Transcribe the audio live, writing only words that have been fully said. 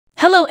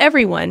Hello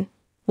everyone!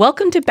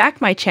 Welcome to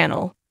back my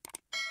channel.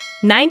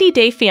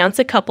 90-day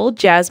fiancé couple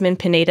Jasmine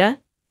Pineda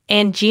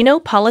and Gino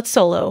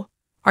Palazzolo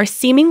are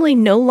seemingly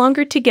no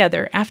longer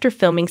together after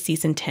filming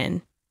season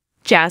 10.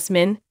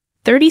 Jasmine,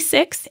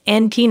 36,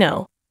 and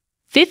Gino,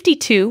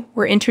 52,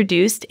 were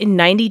introduced in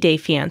 90-day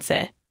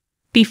fiancé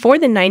before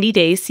the 90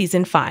 Days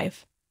season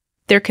 5.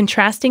 Their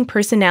contrasting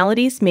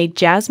personalities made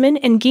Jasmine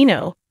and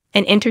Gino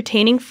an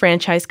entertaining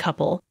franchise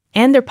couple,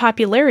 and their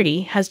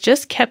popularity has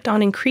just kept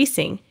on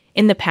increasing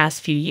in the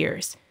past few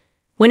years.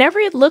 Whenever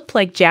it looked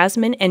like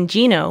Jasmine and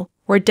Gino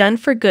were done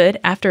for good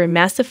after a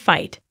massive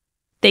fight,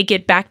 they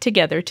get back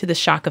together to the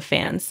shock of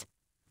fans.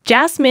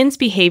 Jasmine's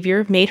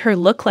behavior made her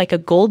look like a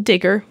gold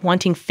digger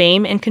wanting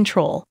fame and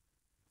control,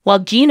 while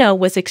Gino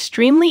was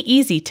extremely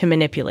easy to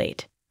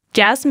manipulate.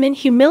 Jasmine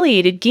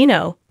humiliated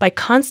Gino by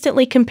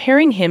constantly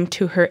comparing him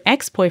to her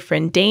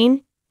ex-boyfriend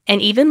Dane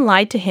and even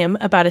lied to him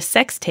about a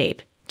sex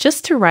tape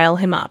just to rile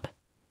him up.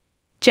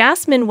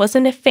 Jasmine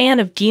wasn't a fan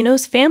of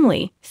Gino's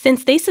family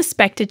since they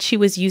suspected she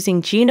was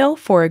using Gino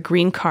for a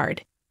green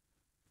card.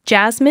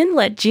 Jasmine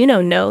let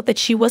Gino know that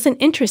she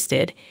wasn't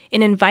interested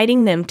in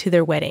inviting them to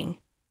their wedding.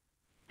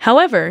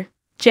 However,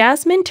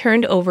 Jasmine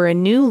turned over a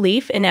new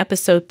leaf in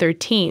episode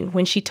 13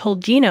 when she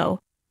told Gino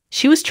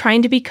she was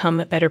trying to become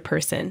a better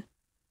person.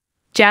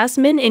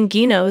 Jasmine and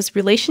Gino's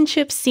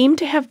relationship seemed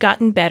to have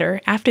gotten better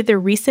after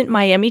their recent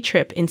Miami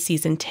trip in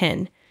season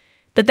 10.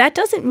 But that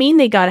doesn't mean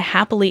they got a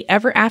happily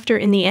ever after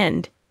in the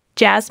end.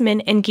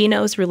 Jasmine and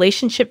Gino's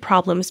relationship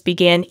problems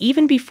began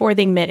even before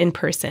they met in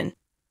person.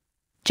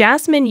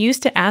 Jasmine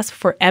used to ask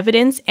for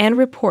evidence and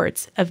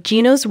reports of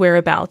Gino's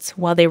whereabouts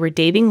while they were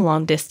dating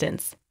long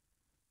distance.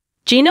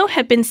 Gino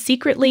had been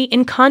secretly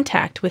in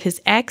contact with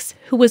his ex,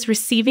 who was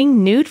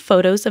receiving nude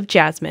photos of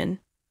Jasmine.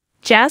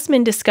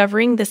 Jasmine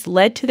discovering this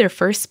led to their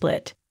first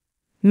split.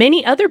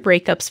 Many other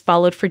breakups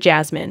followed for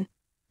Jasmine.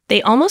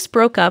 They almost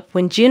broke up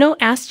when Gino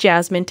asked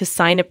Jasmine to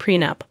sign a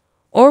prenup,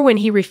 or when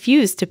he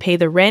refused to pay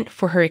the rent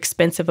for her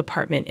expensive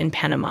apartment in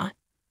Panama.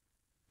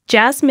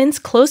 Jasmine's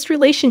close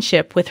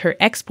relationship with her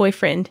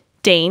ex-boyfriend,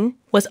 Dane,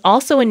 was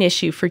also an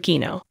issue for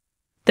Gino.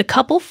 The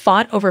couple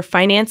fought over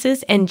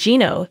finances and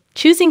Gino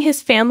choosing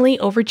his family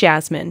over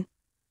Jasmine.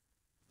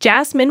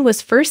 Jasmine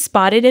was first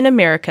spotted in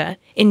America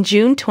in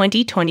June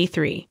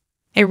 2023.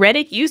 A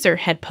Reddit user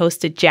had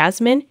posted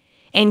Jasmine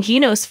and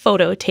Gino's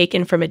photo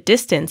taken from a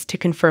distance to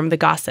confirm the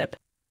gossip.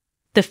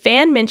 The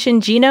fan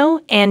mentioned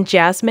Gino and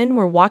Jasmine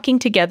were walking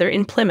together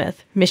in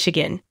Plymouth,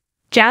 Michigan.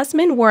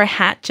 Jasmine wore a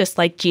hat just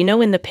like Gino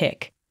in the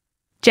pic.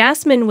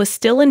 Jasmine was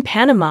still in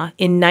Panama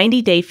in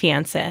 90-day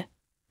fiancé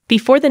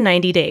before the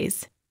 90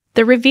 days.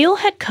 The reveal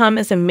had come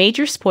as a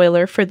major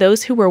spoiler for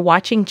those who were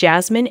watching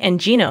Jasmine and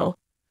Gino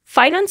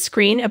fight on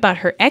screen about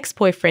her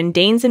ex-boyfriend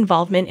Dane's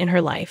involvement in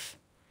her life.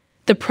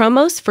 The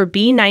promos for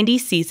B90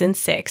 Season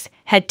 6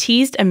 had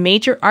teased a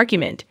major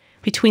argument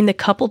between the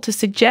couple to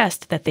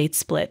suggest that they'd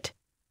split.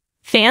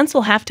 Fans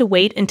will have to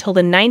wait until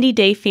the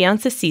 90-day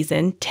fiancé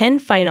Season 10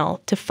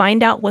 final to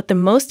find out what the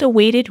most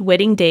awaited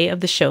wedding day of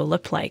the show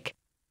looked like.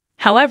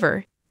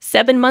 However,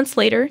 7 months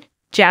later,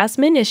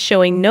 Jasmine is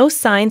showing no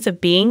signs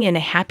of being in a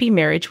happy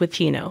marriage with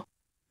Gino.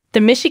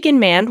 The Michigan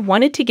man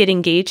wanted to get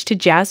engaged to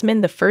Jasmine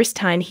the first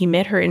time he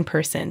met her in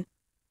person.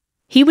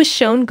 He was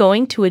shown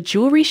going to a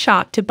jewelry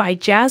shop to buy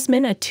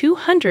Jasmine a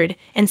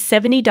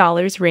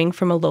 $270 ring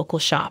from a local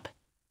shop.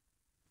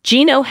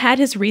 Gino had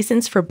his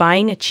reasons for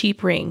buying a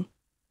cheap ring.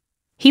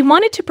 He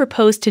wanted to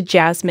propose to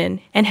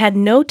Jasmine and had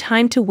no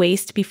time to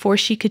waste before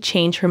she could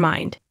change her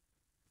mind.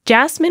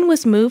 Jasmine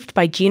was moved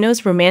by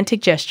Gino's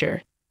romantic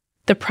gesture.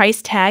 The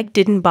price tag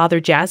didn't bother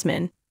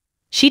Jasmine.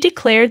 She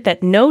declared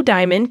that no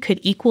diamond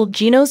could equal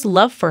Gino's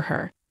love for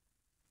her.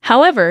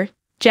 However,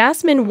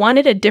 Jasmine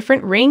wanted a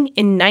different ring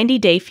in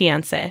 90-day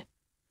fiancé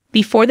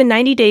before the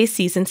 90 Days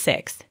Season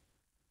 6.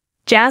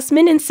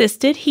 Jasmine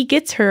insisted he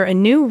gets her a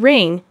new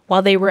ring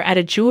while they were at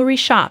a jewelry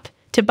shop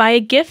to buy a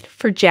gift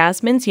for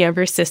Jasmine's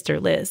younger sister,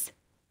 Liz.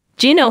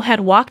 Gino had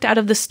walked out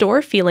of the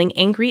store feeling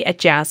angry at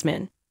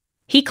Jasmine.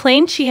 He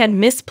claimed she had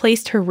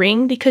misplaced her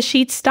ring because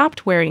she'd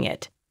stopped wearing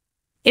it.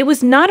 "It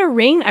was not a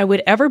ring I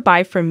would ever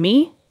buy for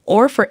me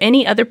or for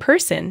any other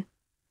person,"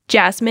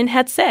 Jasmine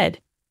had said.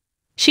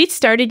 She'd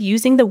started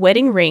using the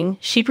wedding ring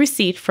she'd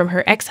received from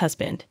her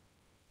ex-husband.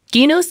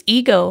 Gino's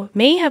ego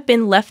may have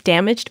been left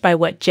damaged by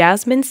what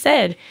Jasmine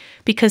said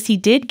because he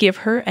did give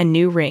her a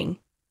new ring.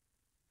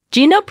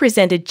 Gino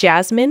presented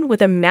Jasmine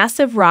with a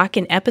massive rock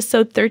in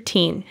episode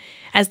 13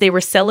 as they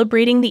were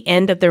celebrating the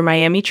end of their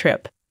Miami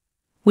trip.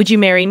 "Would you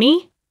marry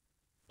me?"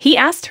 he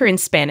asked her in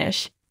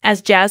Spanish,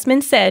 as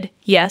Jasmine said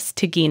yes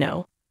to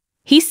Gino.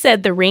 He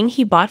said the ring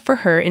he bought for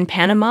her in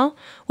Panama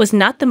was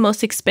not the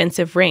most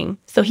expensive ring,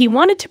 so he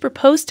wanted to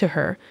propose to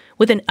her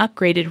with an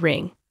upgraded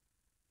ring.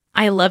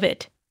 "I love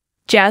it,"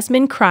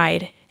 Jasmine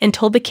cried and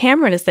told the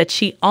cameras that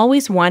she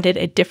always wanted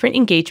a different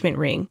engagement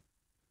ring.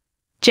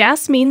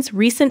 Jasmine's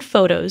recent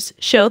photos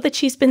show that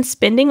she's been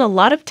spending a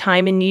lot of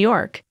time in New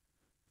York.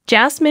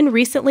 Jasmine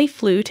recently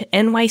flew to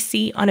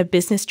NYC on a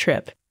business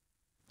trip.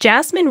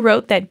 Jasmine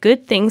wrote that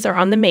good things are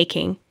on the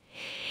making,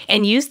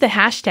 and use the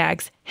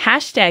hashtags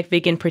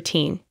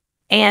 #veganprotein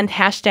and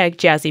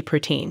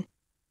 #jazzyprotein.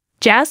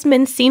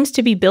 Jasmine seems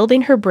to be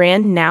building her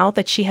brand now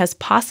that she has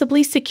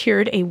possibly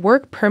secured a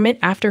work permit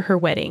after her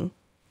wedding.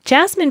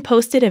 Jasmine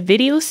posted a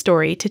video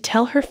story to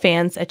tell her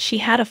fans that she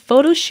had a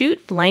photo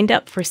shoot lined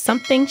up for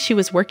something she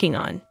was working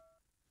on.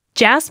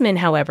 Jasmine,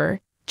 however,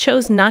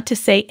 chose not to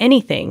say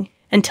anything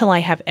until I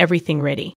have everything ready.